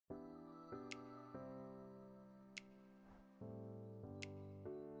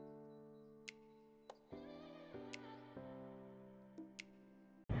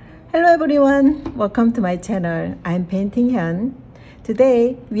everyone, welcome to my channel. I'm painting Hyun.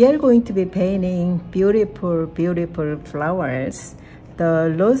 Today we are going to be painting beautiful flowers.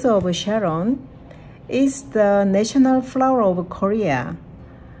 The rose of Sharon is the national flower of Korea.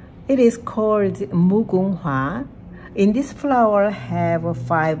 It is called Mugunghwa. In this flower have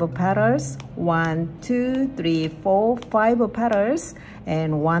 5 petals, 1, 2, 3, 4, 5 petals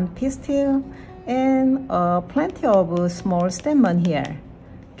and 1 pistil and plenty of small stamens here.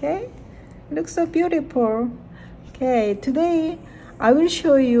 Okay, looks so beautiful. Okay, today I will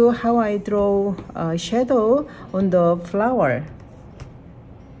show you how I draw a shadow on the flower.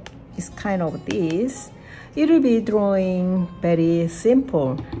 It's kind of this. It will be drawing very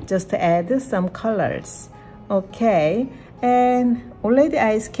simple, just add some colors. Okay, and already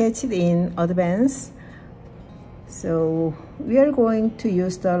I sketched in advance. So we are going to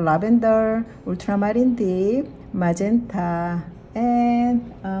use the lavender, ultramarine deep, magenta,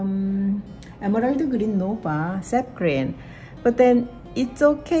 and emerald green nova, sap green. But then it's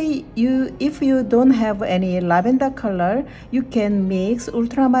okay, if you don't have any lavender color, you can mix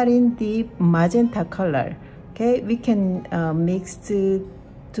ultramarine deep magenta color. Okay, we can mix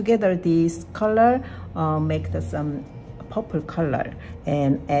together this color, make some purple color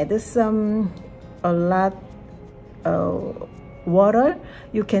and add a lot water.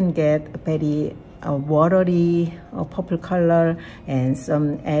 You can get very watery purple color and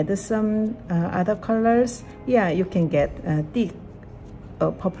add some other colors. Yeah, you can get thick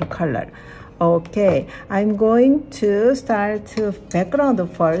purple color. Okay, I'm going to start background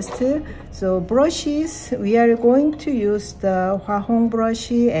first. So brushes, we are going to use the Hwahong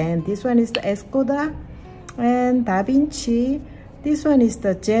brush, and this one is the Escoda and Da Vinci. This one is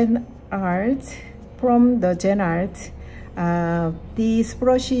the Gen Art, from the Gen Art. These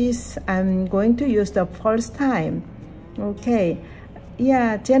brushes I'm going to use the first time. Okay,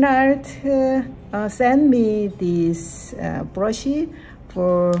 yeah, Gen Art sent me this brush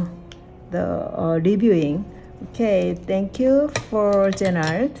for the reviewing. Okay, thank you for Gen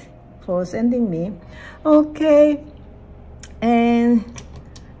Art for sending me. Okay, and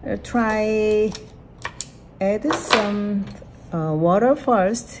try add some water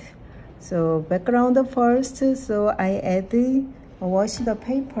first. So background first, so I wash the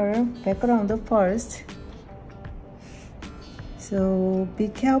paper background first. So be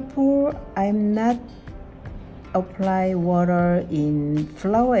careful, I'm not apply water in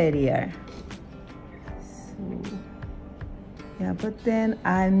flower area. So yeah, but then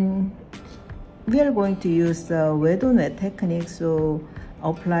we are going to use the wet on wet technique, so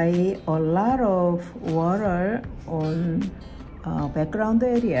apply a lot of water on background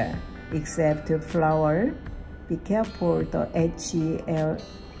area except flower. Be careful the edge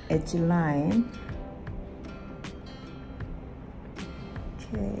line.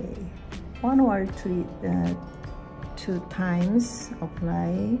 Okay, 1 or 2 times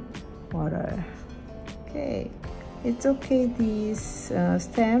apply water. Okay, it's okay this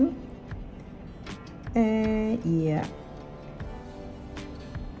stem. Yeah.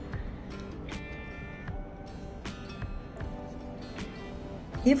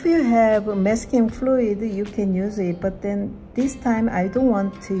 If you have masking fluid, you can use it, but then this time I don't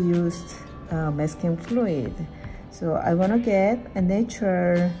want to use masking fluid. So I want to get a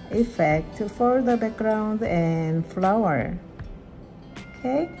natural effect for the background and flower.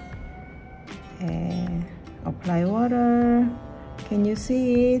 Okay, and apply water. Can you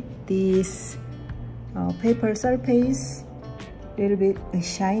see it? This paper surface little bit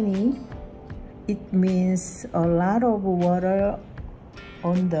shiny. It means a lot of water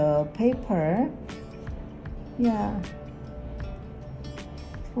on the paper. Yeah,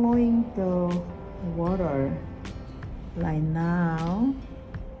 flowing the water like now.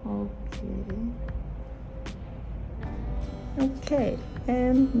 Okay,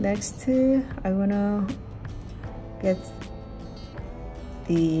 and next I wanna get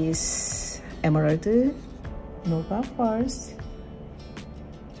this emerald nova first.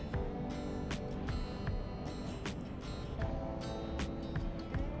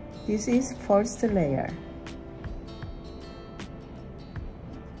 This is first layer.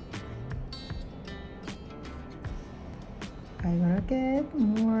 I'm gonna get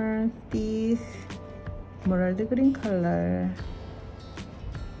more this emerald green color.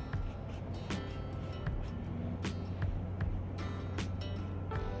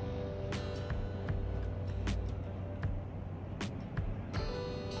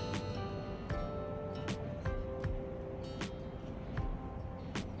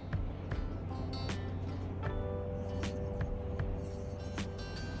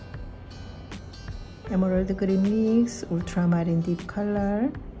 Emerald green mix, ultramarine deep color.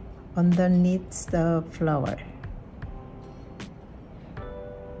 underneath the flower.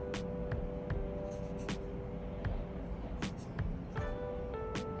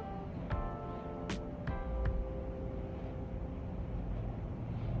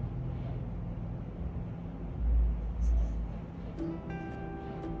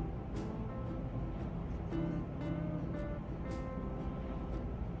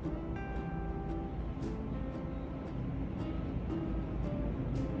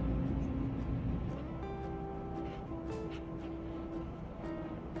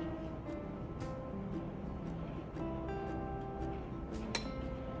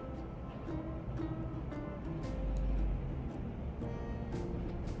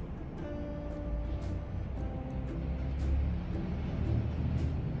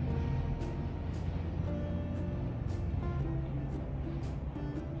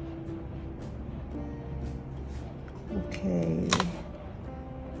 Okay,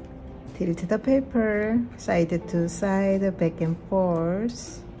 tilt the paper side to side, back and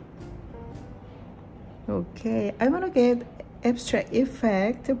forth. Okay, I want to get abstract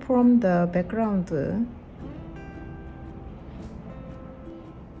effect from the background.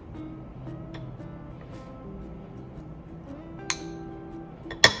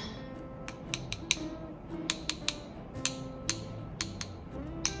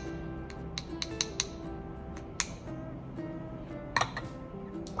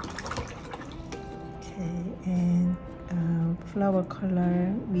 And flower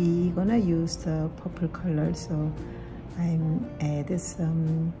color, we gonna use the purple color, so I'm add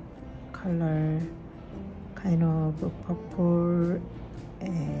some color, kind of purple,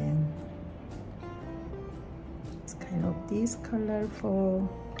 and it's kind of this color for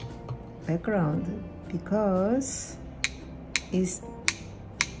background because it's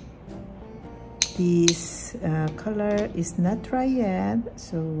this color is not dry yet,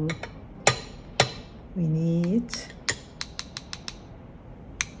 so we need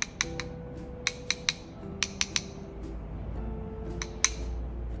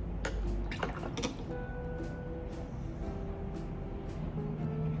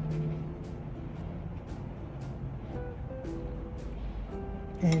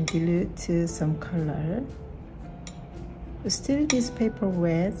and dilute some color. Still this paper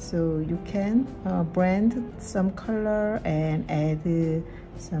wet, so you can blend some color and add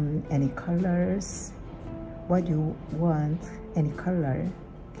some any colors what you want, any color.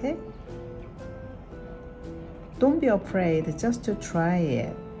 Okay, don't be afraid, just to try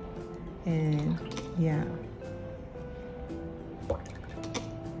it. And yeah,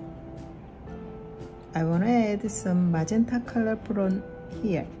 I want to add some magenta color from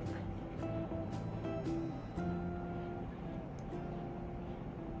here.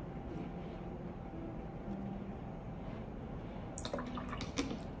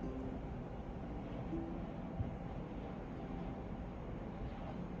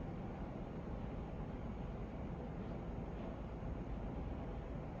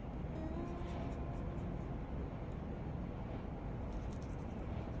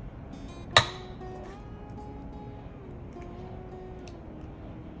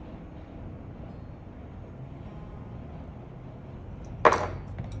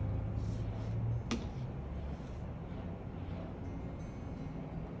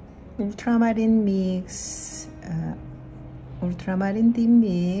 Ultramarine mix, ultramarine deep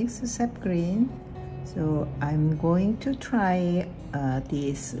mix, sap green. So I'm going to try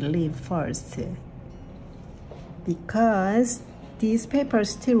this leaf first because this paper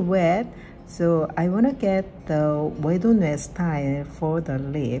is still wet. So I want to get the wet on wet style for the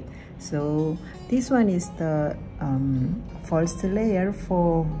leaf. So this one is the first layer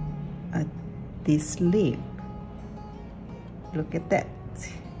for this leaf. Look at that.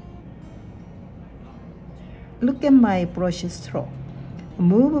 Look at my brush stroke.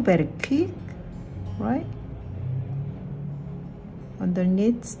 Move very quick, right?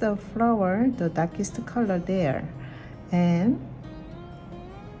 Underneath the flower, the darkest color there. And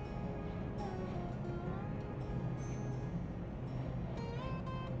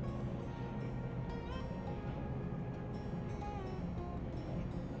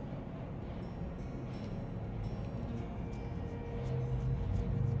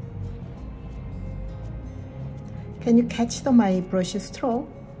can you catch my brush stroke?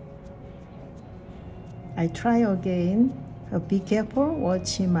 I try again. Be careful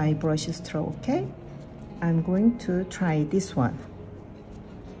watching my brush stroke, okay? I'm going to try this one.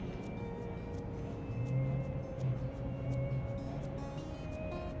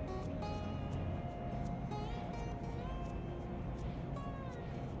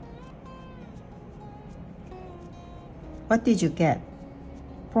 What did you get?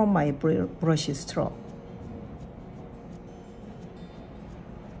 from my brush stroke.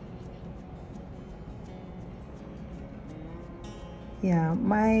 Yeah,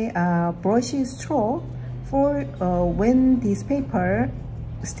 my brush stroke for when this paper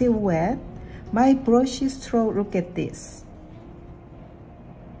still wet, my brush stroke, look at this.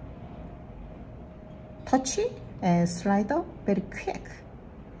 Touchy and slide up very quick.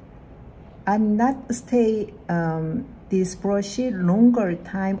 I'm not stay this brush longer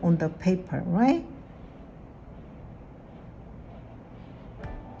time on the paper, right?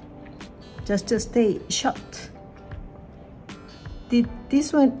 Just to stay short.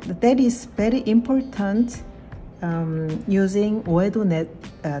 This one, that is very important using Uedo net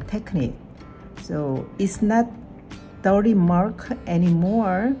technique. So it's not dirty mark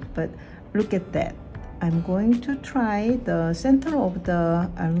anymore, but look at that. I'm going to try the center of the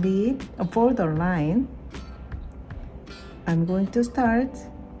lip borderline. I'm going to start,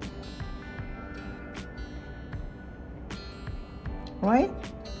 right?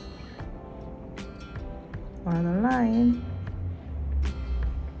 Borderline.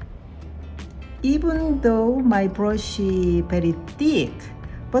 Even though my brush is very thick,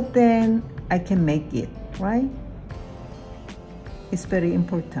 but then I can make it, right? It's very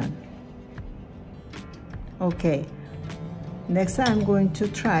important. Okay, next I'm going to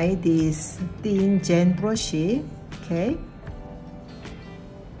try this thin gel brush, okay?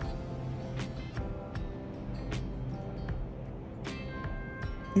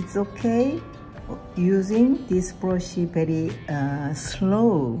 It's okay using this brush very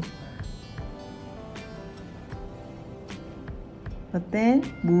slow. But then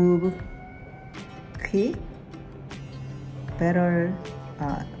move quick, better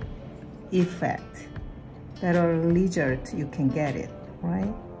effect, better result you can get it,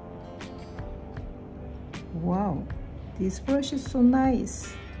 right? Wow, this brush is so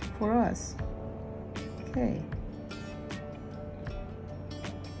nice for us. Okay.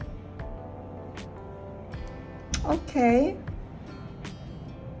 Okay.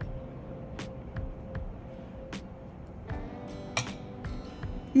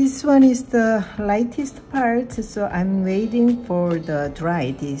 This one is the lightest part, so I'm waiting for the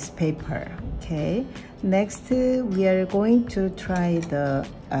dry this paper. Okay. Next, we are going to try the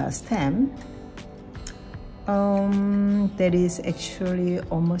stem. That is actually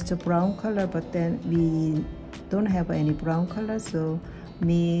almost a brown color, but then we don't have any brown color, so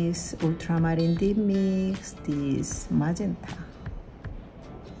mix ultramarine deep mix this magenta.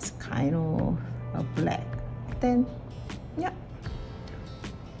 It's kind of a black. Then, yeah,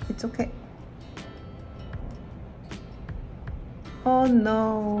 it's okay. Oh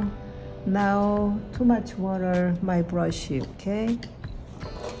no, now too much water, my brush, okay?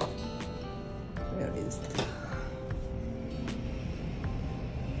 Where is it?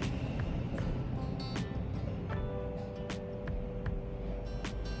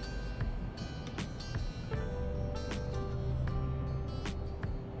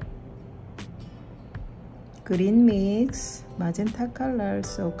 Green mix, magenta color,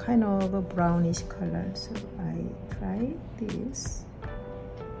 so kind of a brownish color. So I try this.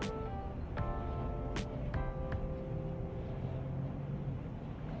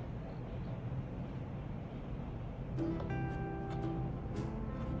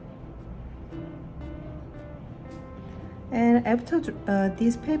 And after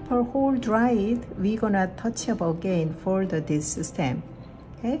this paper whole dried, we're gonna touch up again for this stem,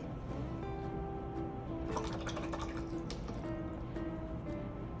 okay?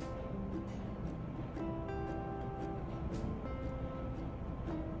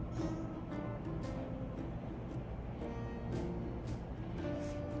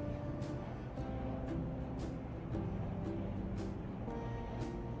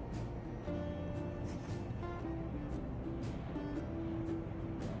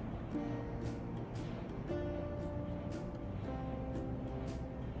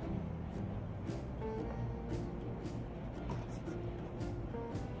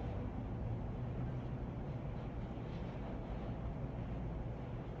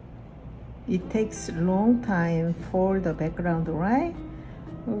 It takes a long time for the background, right?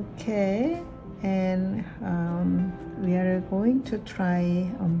 Okay, and we are going to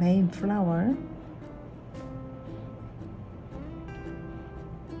try a main flower.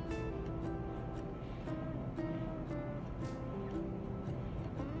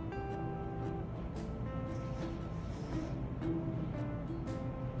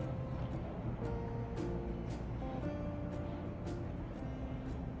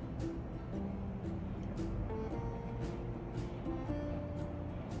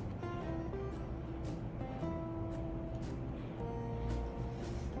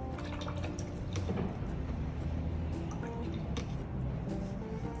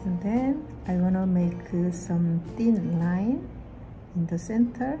 And then I want to make some thin line in the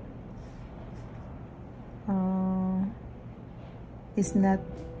center.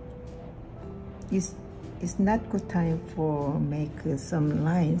 It's not good time for make some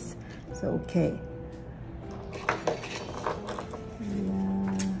lines, so okay.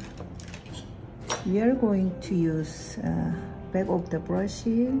 Yeah. We are going to use back of the brush,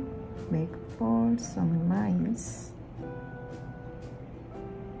 make for some lines.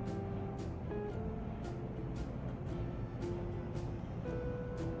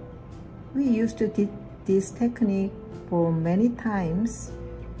 We used to do this technique for many times,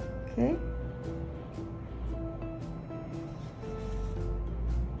 okay?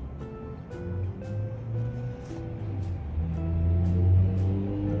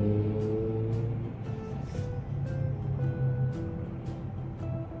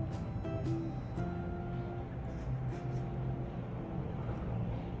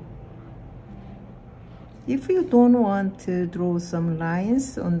 If you don't want to draw some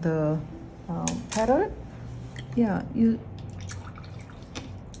lines on the petal, yeah,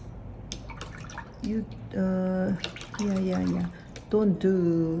 don't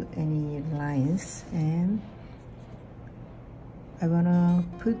do any lines. And I wanna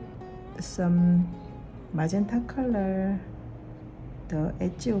put some magenta color the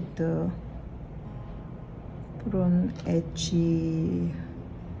edge of the front edge, the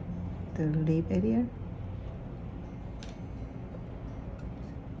lip area.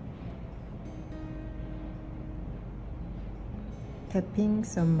 Tapping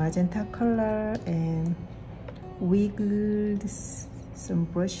some magenta color and wiggle some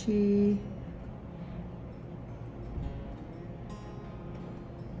brushy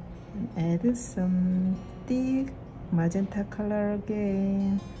and add some thick magenta color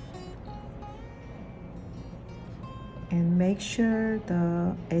again, and make sure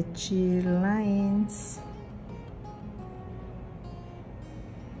the edgy lines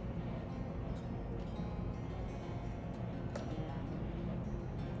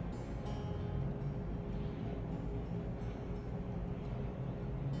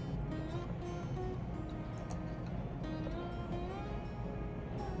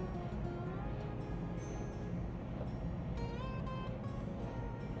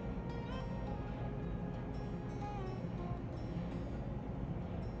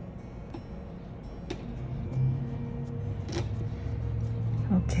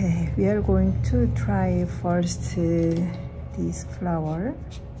Okay, we are going to try first this flower.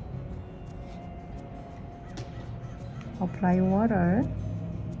 Apply water.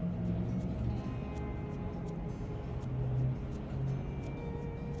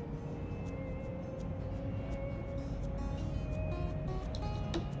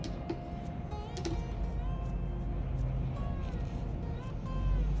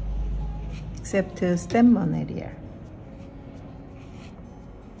 Except stem area.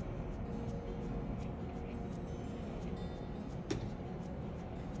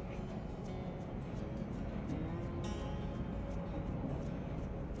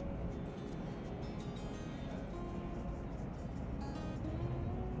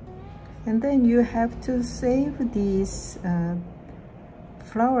 And then you have to save this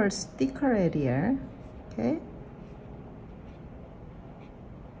flower sticker area, okay?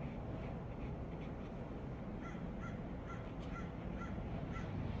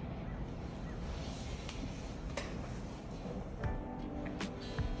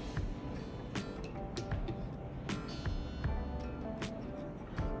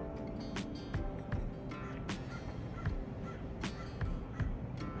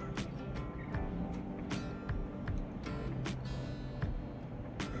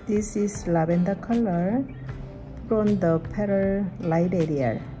 This is lavender color from the petal light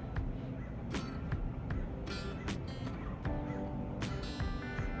area.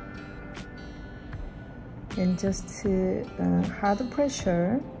 And just hard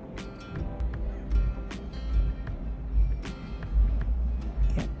pressure.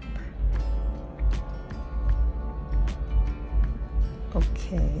 Yep.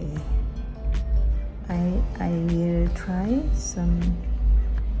 Okay. I will try some.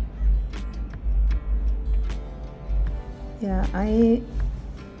 Yeah,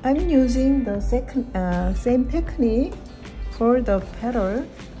 I'm using the same technique for the petal.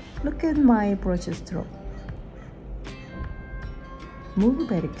 Look at my brush stroke. Move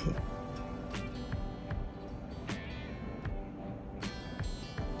very quick.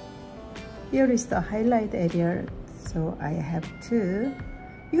 Here is the highlight area, so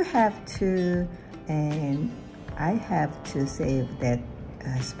you have to, and I have to save that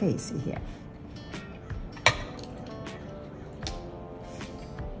space here.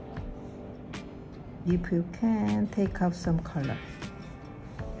 if you can take out some color.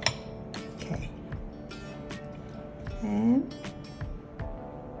 Okay. And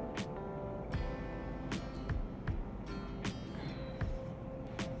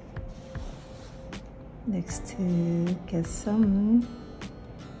next, get some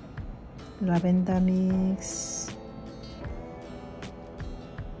lavender mix,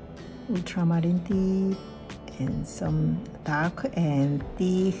 ultramarine deep, and some dark and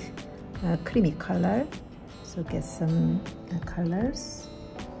thick creamy color. So get some colors.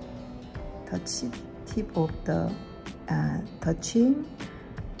 Touch tip of the touching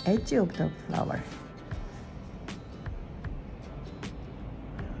edge of the flower.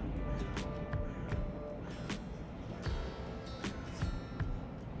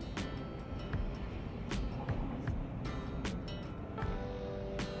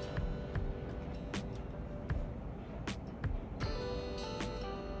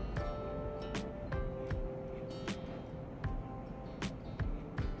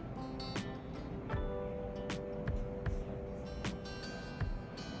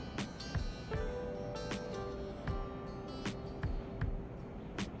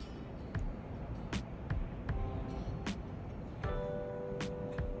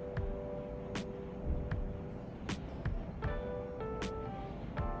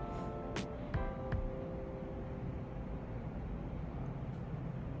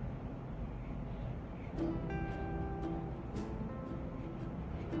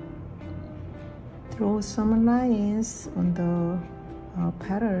 Draw some lines on the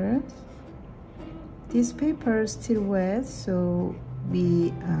petal. This paper is still wet, so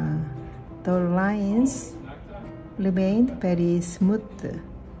the lines remain very smooth,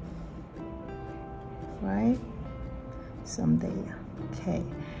 right? Someday. Okay,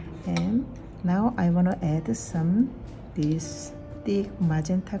 and now I want to add some this thick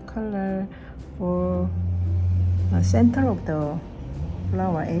magenta color for the center of the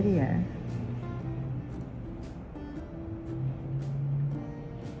flower area.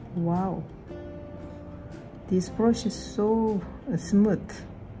 Wow, this brush is so smooth.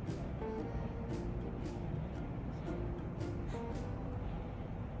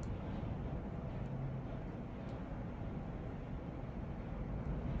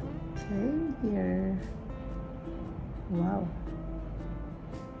 Okay, here. Wow.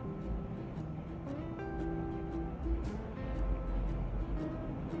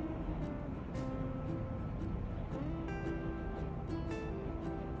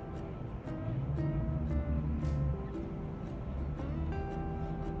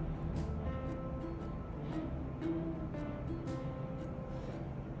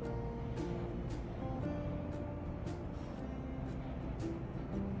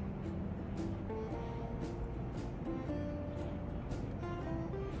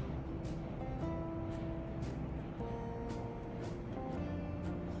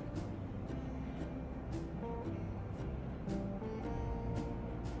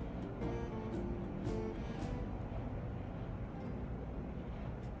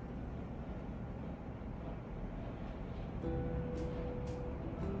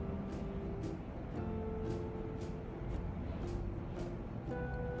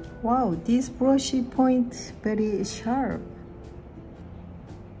 Wow, this brush point very sharp.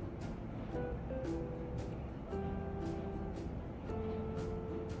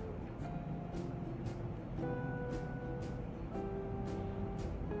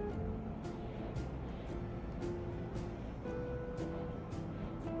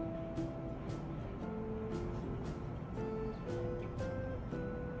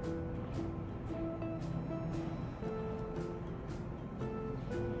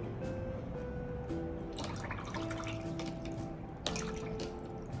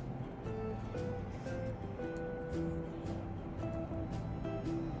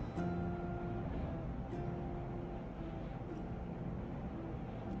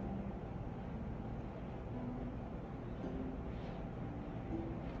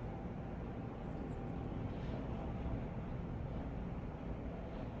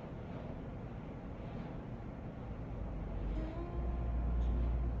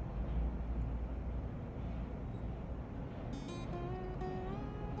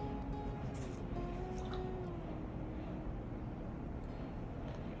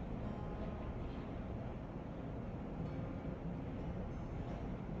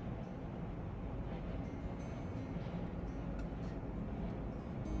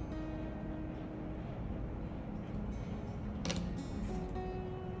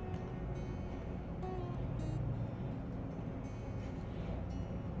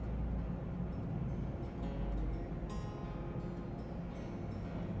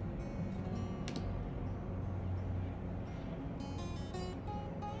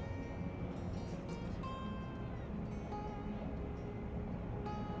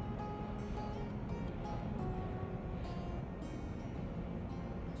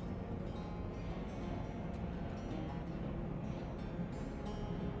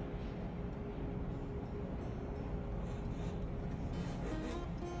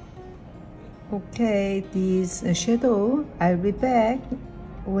 Okay, this shadow, I'll be back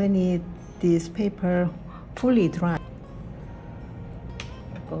when this paper fully dry.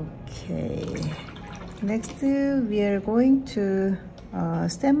 Okay, next we are going to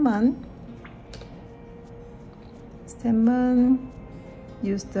stemman.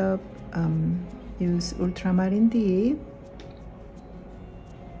 Use ultramarine deep.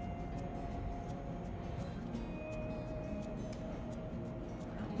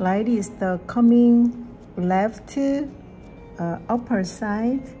 Light is the coming left upper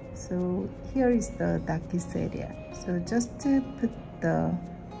side, so here is the darkest area. So just to put the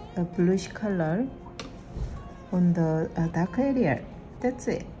bluish color on the dark area. That's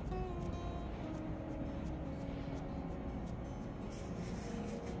it.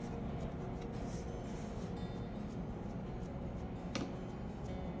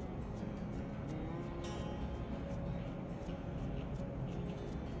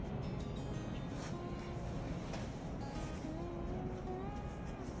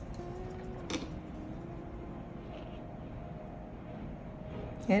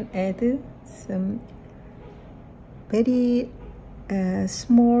 And add some very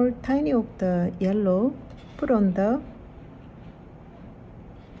small, tiny of the yellow, put on the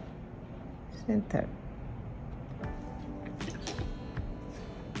center.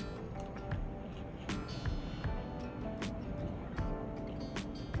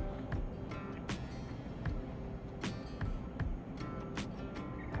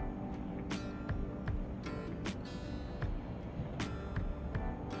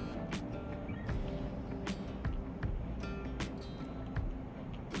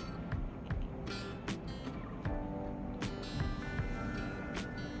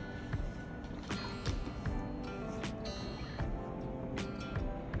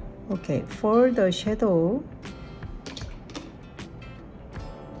 Okay, for the shadow,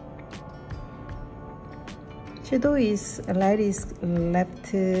 light is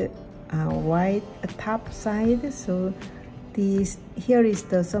left right top side, so here is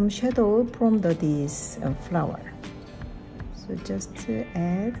some shadow from this flower. So just to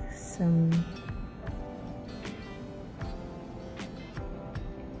add some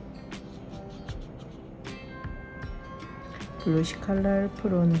bluish color,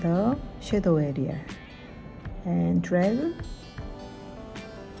 put on the shadow area and drag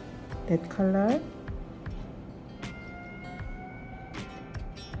that color.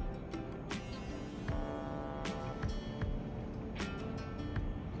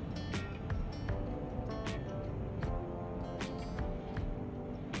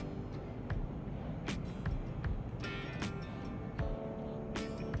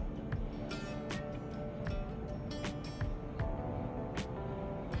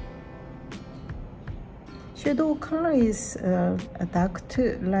 Shadow color is dark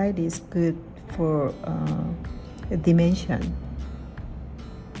to light is good for dimension.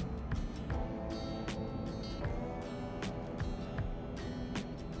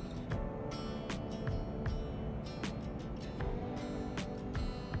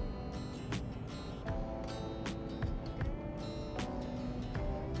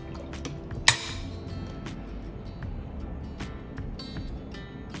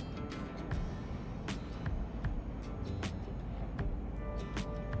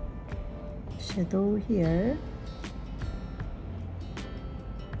 Shadow here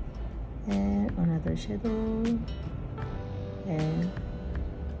and another shadow and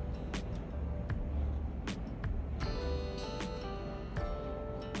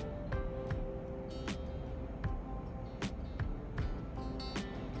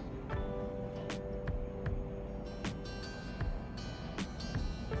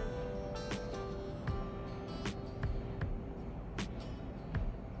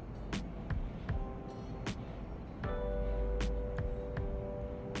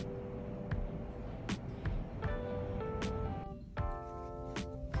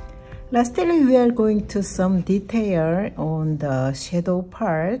lastly, we are going to some detail on the shadow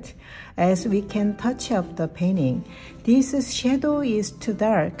part as we can touch up the painting. This shadow is too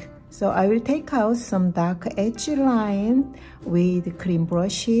dark, so I will take out some dark edge line with cream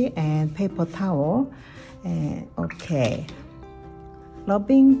brush and paper towel. Okay,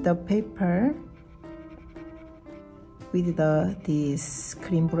 rubbing the paper with this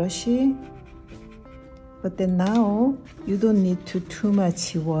cream brush. But then now you don't need too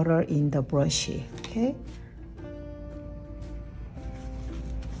much water in the brush, okay?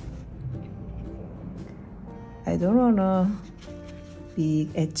 I don't want a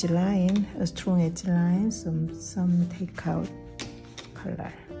big edge line, a strong edge line, some take out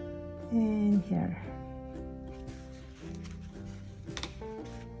color. And here.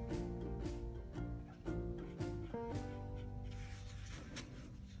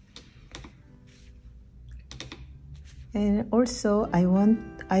 And also I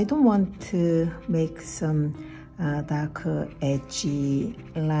don't want to make some dark edgy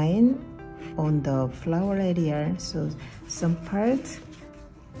line on the flower area, so some part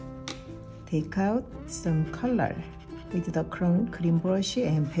take out some color with the cream brush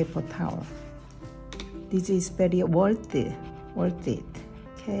and paper towel. This is very worth it.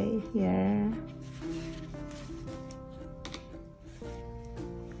 Okay, here.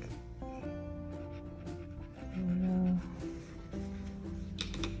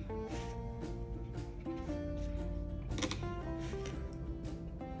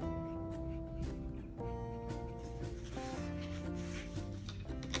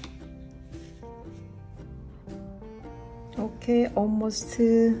 Okay, almost,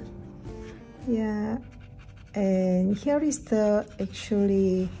 yeah. And here is the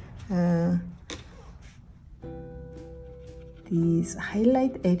actually this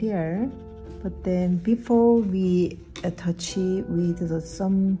highlight area, but then before we touch it with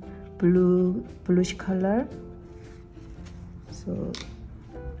some bluish color, so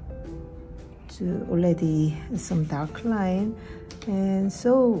to already some dark line, and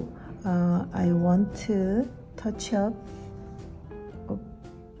so I want to touch up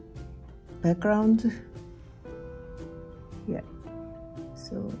background here.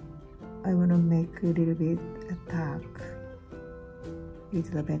 So I want to make a little bit dark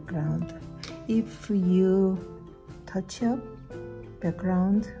with the background. If you touch up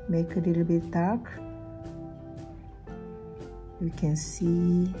background, make a little bit dark, you can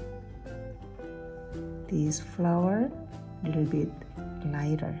see this flower a little bit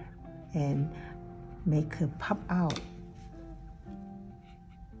lighter and make it pop out.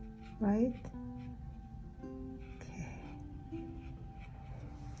 Right? Okay.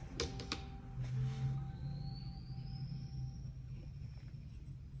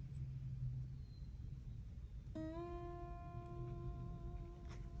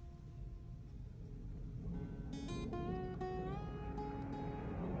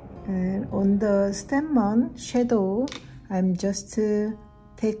 And on the stem on shadow, I'm just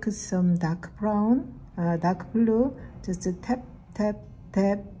take some dark brown, dark blue, just tap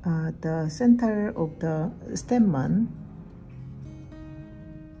the center of the stem on.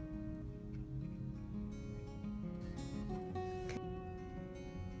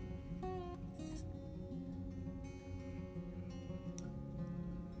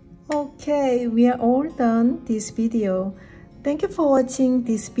 Okay, we are all done this video. Thank you for watching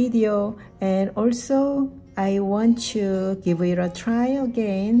this video, and also I want to give it a try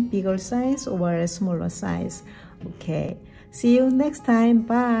again, bigger size or smaller size. Okay. See you next time.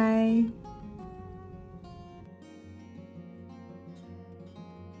 Bye.